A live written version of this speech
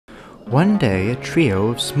One day, a trio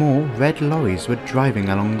of small red lorries were driving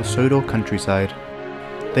along the Sodor countryside.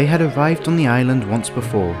 They had arrived on the island once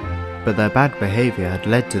before, but their bad behaviour had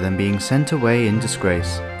led to them being sent away in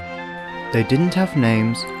disgrace. They didn't have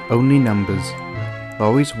names, only numbers.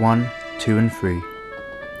 Lorries 1, 2 and 3.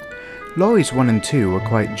 Lorries 1 and 2 were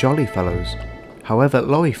quite jolly fellows. However,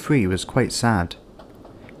 Lorry 3 was quite sad.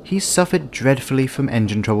 He suffered dreadfully from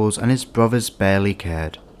engine troubles and his brothers barely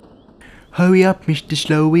cared. "Hurry up, Mr.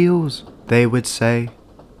 Slow Wheels," they would say.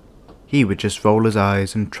 He would just roll his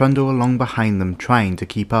eyes and trundle along behind them trying to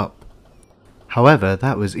keep up. However,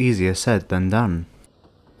 that was easier said than done.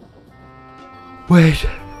 Wait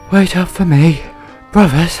up for me.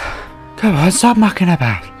 Brothers, come on, stop mucking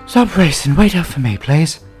about. Stop racing, wait up for me,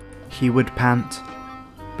 please. He would pant,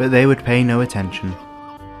 but they would pay no attention.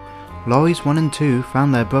 Lorries 1 and 2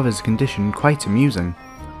 found their brother's condition quite amusing.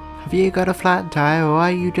 "Have you got a flat tire or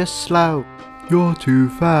are you just slow? You're too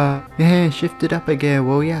fat. Yeah, shift it up a gear,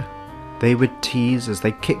 will ya?" They would tease as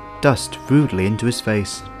they kicked dust rudely into his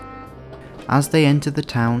face. As they entered the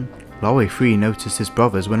town, Lorry 3 noticed his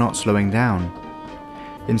brothers were not slowing down.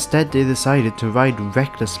 Instead, they decided to ride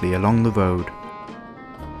recklessly along the road.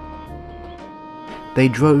 They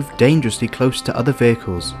drove dangerously close to other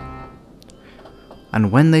vehicles,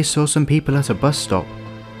 and when they saw some people at a bus stop,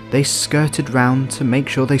 they skirted round to make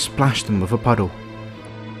sure they splashed them with a puddle.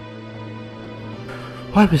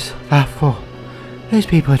 "What was that for? Those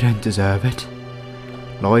people don't deserve it,"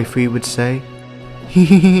 Lorry 3 would say.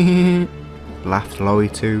 "Hehehe," laughed Lorry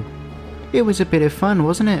 2. "It was a bit of fun,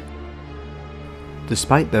 wasn't it?"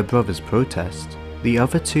 Despite their brother's protest, the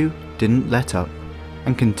other two didn't let up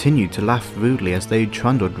and continued to laugh rudely as they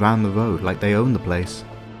trundled round the road like they owned the place.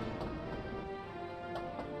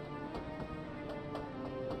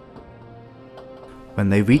 When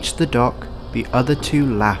they reached the dock, the other two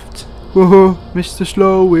laughed. "Whoa, Mr.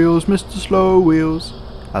 Slow Wheels, Mr. Slow Wheels,"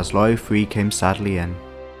 as Lorry 3 came sadly in.